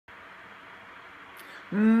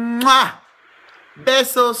Mwah!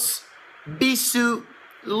 Besos, bisu,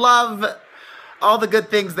 love, all the good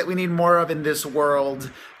things that we need more of in this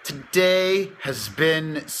world. Today has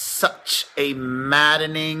been such a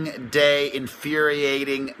maddening day,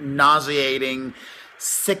 infuriating, nauseating,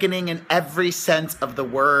 sickening in every sense of the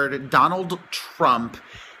word. Donald Trump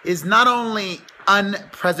is not only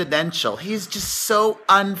unpresidential, he's just so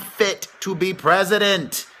unfit to be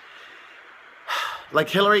president. Like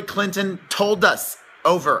Hillary Clinton told us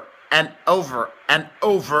over and over and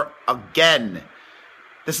over again.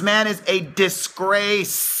 This man is a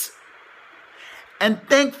disgrace. And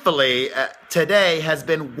thankfully, today has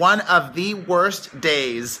been one of the worst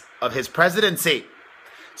days of his presidency.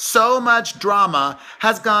 So much drama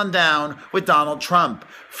has gone down with Donald Trump,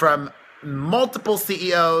 from multiple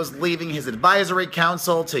CEOs leaving his advisory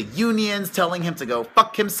council to unions telling him to go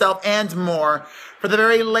fuck himself and more. For the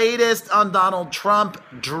very latest on Donald Trump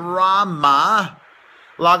drama,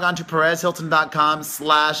 log on to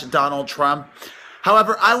perezhilton.com/Donald Trump.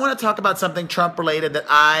 However, I want to talk about something Trump related that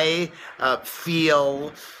I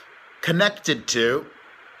feel connected to,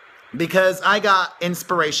 because I got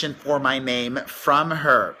inspiration for my name from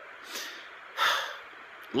her.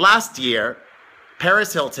 Last year,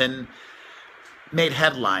 Perez Hilton made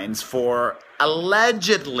headlines for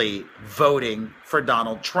allegedly voting for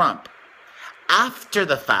Donald Trump. After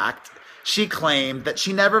the fact, she claimed that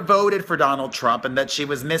she never voted for Donald Trump and that she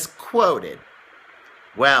was misquoted.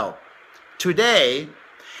 Well, today,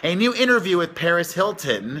 a new interview with Perez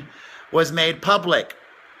Hilton was made public.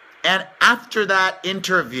 And after that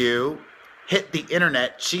interview hit the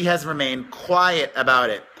internet, she has remained quiet about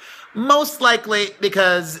it. Most likely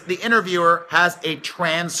because the interviewer has a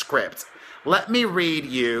transcript. Let me read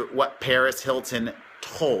you what Perez Hilton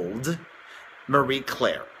told Marie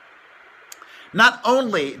Claire. Not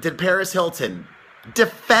only did Perez Hilton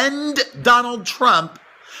defend Donald Trump,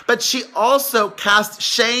 but she also cast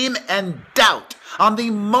shame and doubt on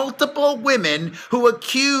the multiple women who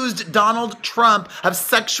accused Donald Trump of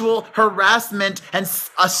sexual harassment and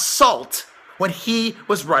assault when he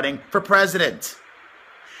was running for president.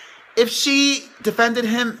 If she defended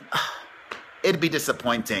him, it'd be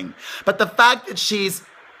disappointing. But the fact that she's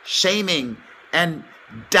shaming and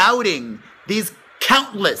doubting these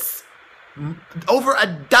countless, over a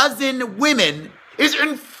dozen women is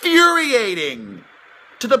infuriating,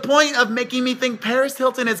 to the point of making me think Perez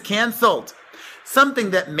Hilton is canceled.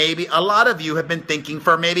 Something that maybe a lot of you have been thinking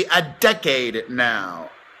for maybe a decade now.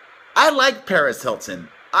 I like Perez Hilton.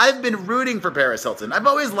 I've been rooting for Perez Hilton. I've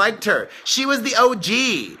always liked her. She was the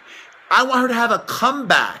OG. I want her to have a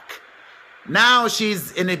comeback. Now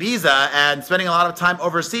she's in Ibiza and spending a lot of time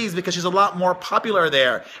overseas because she's a lot more popular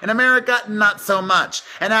there. In America, not so much.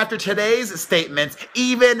 And after today's statements,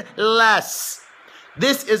 even less.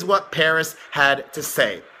 This is what Perez had to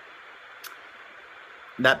say.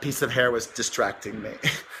 That piece of hair was distracting me.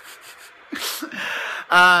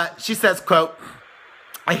 She says, quote,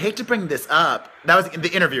 "I hate to bring this up." That was the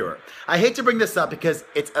interviewer. "I hate to bring this up because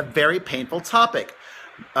it's a very painful topic.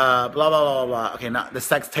 Blah, blah, blah, blah, blah. Okay, not the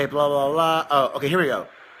sex tape, blah, blah, blah. Oh, okay, here we go.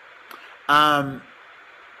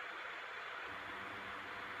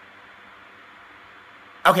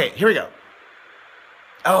 Okay, here we go.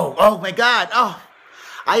 Oh my God. Oh,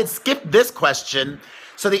 I had skipped this question.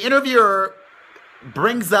 So the interviewer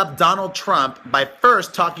brings up Donald Trump by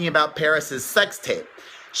first talking about Perez's sex tape.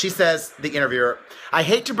 She says, the interviewer, "I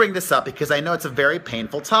hate to bring this up because I know it's a very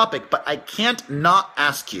painful topic, but I can't not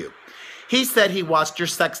ask you. He said he watched your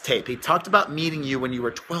sex tape. He talked about meeting you when you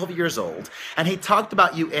were 12 years old, and he talked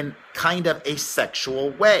about you in kind of a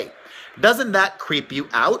sexual way. Doesn't that creep you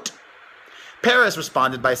out?" Perez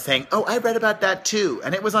responded by saying, "Oh, I read about that too,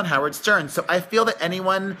 and it was on Howard Stern, so I feel that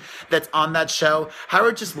anyone that's on that show,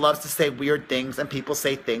 Howard just loves to say weird things, and people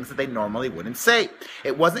say things that they normally wouldn't say.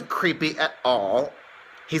 It wasn't creepy at all.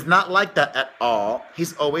 He's not like that at all.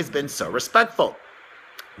 He's always been so respectful."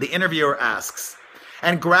 The interviewer asks,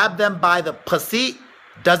 "And grab them by the pussy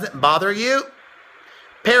doesn't bother you?"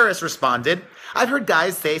 Perez responded, "I've heard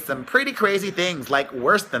guys say some pretty crazy things, like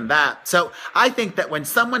worse than that. So I think that when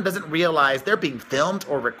someone doesn't realize they're being filmed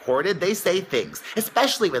or recorded, they say things,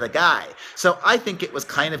 especially with a guy. So I think it was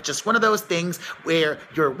kind of just one of those things where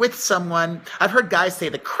you're with someone. I've heard guys say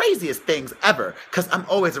the craziest things ever because I'm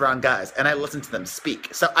always around guys and I listen to them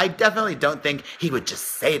speak. So I definitely don't think he would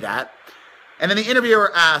just say that." And then the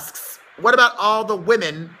interviewer asks, "What about all the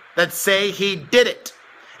women that say he did it?"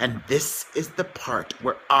 And this is the part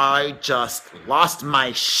where I just lost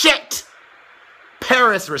my shit.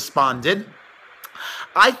 Perez responded,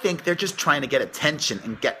 "I think they're just trying to get attention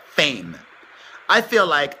and get fame. I feel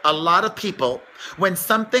like a lot of people, when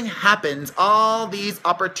something happens, all these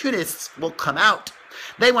opportunists will come out.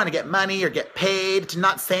 They want to get money or get paid to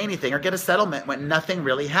not say anything or get a settlement when nothing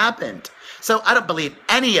really happened. So I don't believe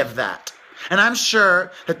any of that. And I'm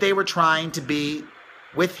sure that they were trying to be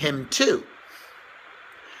with him too.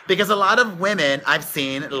 Because a lot of women I've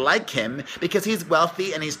seen like him because he's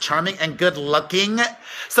wealthy and he's charming and good looking.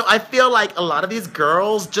 So I feel like a lot of these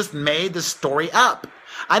girls just made the story up.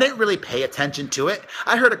 I didn't really pay attention to it.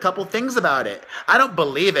 I heard a couple things about it. I don't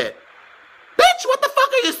believe it. Bitch, what the fuck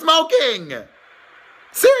are you smoking?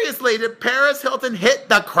 Seriously, did Perez Hilton hit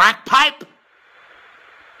the crack pipe?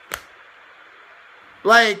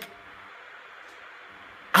 Like,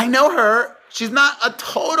 I know her. She's not a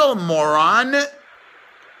total moron.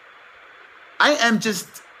 I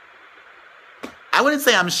wouldn't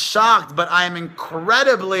say I'm shocked, but I'm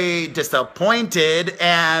incredibly disappointed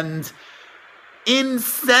and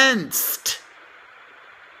incensed.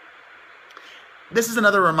 This is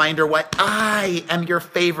another reminder why I am your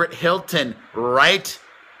favorite Hilton, right?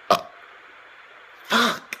 Oh,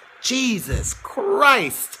 fuck, Jesus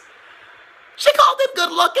Christ. She called him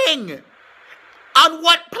good looking. On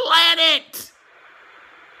what planet?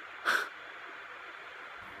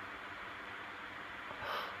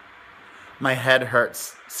 My head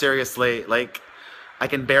hurts. Seriously, like, I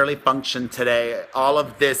can barely function today. All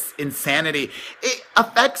of this insanity, it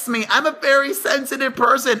affects me. I'm a very sensitive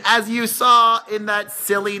person, as you saw in that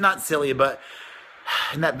not silly, but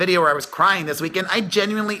in that video where I was crying this weekend. I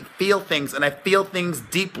genuinely feel things, and I feel things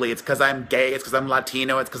deeply. It's because I'm gay. It's because I'm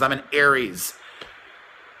Latino. It's because I'm an Aries.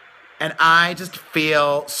 And I just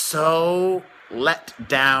feel so let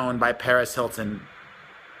down by Perez Hilton.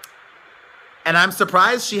 And I'm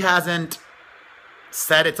surprised she hasn't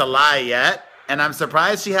said it's a lie yet. And I'm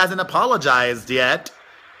surprised she hasn't apologized yet.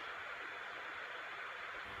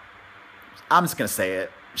 I'm just going to say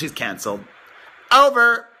it. She's canceled.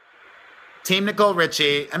 Over. Team Nicole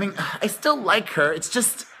Richie. I mean, I still like her. It's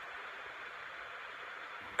just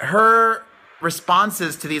her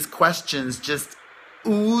responses to these questions just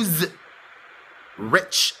ooze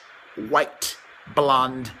rich, white,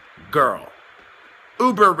 blonde girl.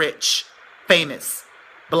 Uber rich, famous,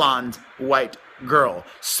 blonde, white girl.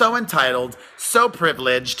 So entitled, so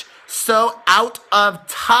privileged, so out of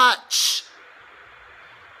touch.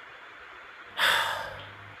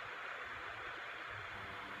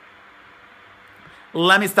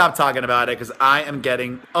 Let me stop talking about it because I am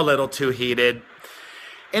getting a little too heated.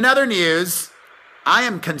 In other news, I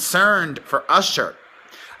am concerned for Usher.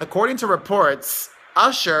 According to reports,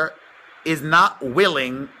 Usher is not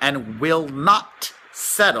willing and will not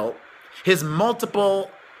settle his multiple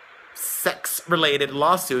sex-related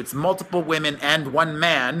lawsuits. Multiple women and one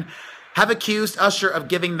man have accused Usher of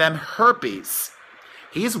giving them herpes.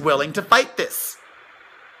 He's willing to fight this.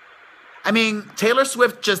 I mean, Taylor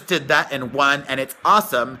Swift just did that and won, and it's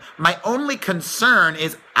awesome. My only concern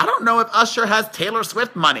is I don't know if Usher has Taylor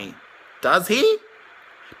Swift money. Does he?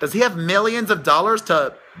 Does he have millions of dollars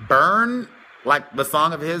to burn, like the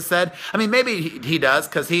song of his said? I mean, maybe he does,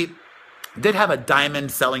 because he did have a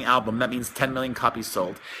diamond-selling album. That means 10 million copies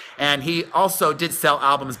sold. And he also did sell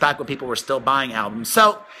albums back when people were still buying albums.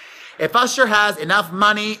 So if Usher has enough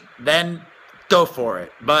money, then go for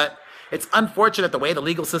it. But it's unfortunate the way the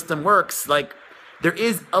legal system works. Like, there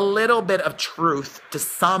is a little bit of truth to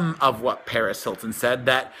some of what Perez Hilton said,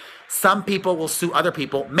 that some people will sue other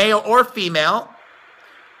people, male or female,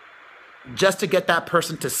 just to get that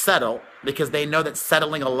person to settle, because they know that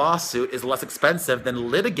settling a lawsuit is less expensive than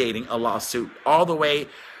litigating a lawsuit all the way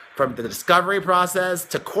from the discovery process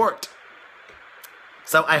to court.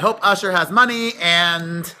 So I hope Usher has money,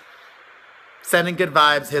 and sending good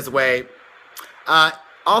vibes his way.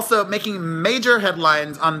 Also making major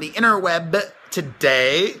headlines on the interweb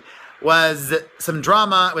today was some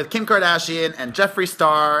drama with Kim Kardashian and Jeffree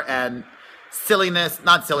Star, and silliness,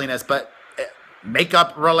 not silliness, but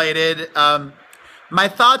makeup related. My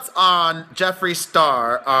thoughts on Jeffree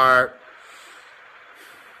Star are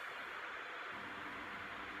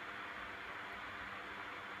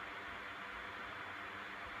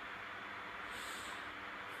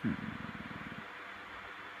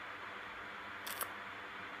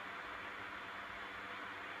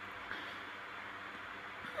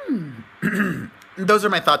those are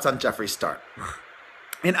my thoughts on Jeffree Star.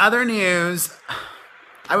 In other news,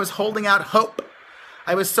 I was holding out hope.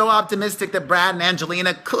 I was so optimistic that Brad and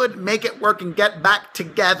Angelina could make it work and get back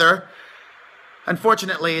together.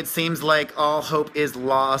 Unfortunately, it seems like all hope is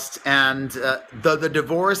lost, and the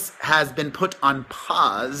divorce has been put on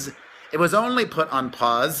pause. It was only put on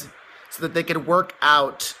pause so that they could work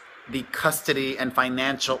out the custody and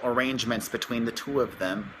financial arrangements between the two of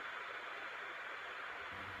them.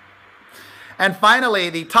 And finally,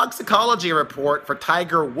 the toxicology report for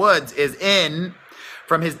Tiger Woods is in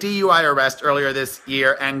from his DUI arrest earlier this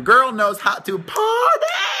year, and girl knows how to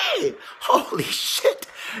party! Holy shit!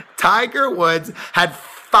 Tiger Woods had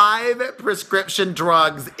 5 prescription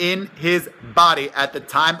drugs in his body at the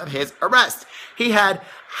time of his arrest. He had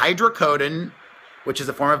hydrocodone, which is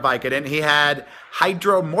a form of Vicodin. He had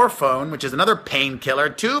hydromorphone, which is another painkiller,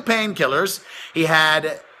 2 painkillers. He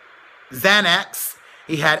had Xanax,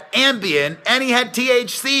 he had Ambien, and he had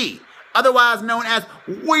THC, otherwise known as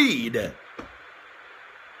weed.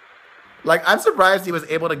 Like, I'm surprised he was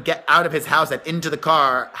able to get out of his house and into the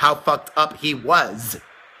car, how fucked up he was.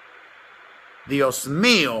 Dios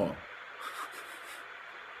mío.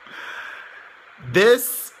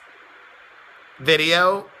 This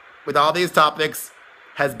video with all these topics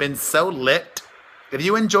has been so lit. If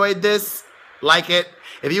you enjoyed this, like it.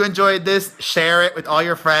 If you enjoyed this, share it with all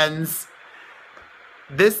your friends.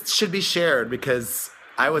 This should be shared because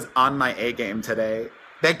I was on my A game today.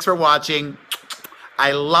 Thanks for watching.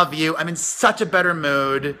 I love you. I'm in such a better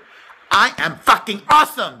mood. I am fucking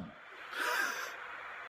awesome.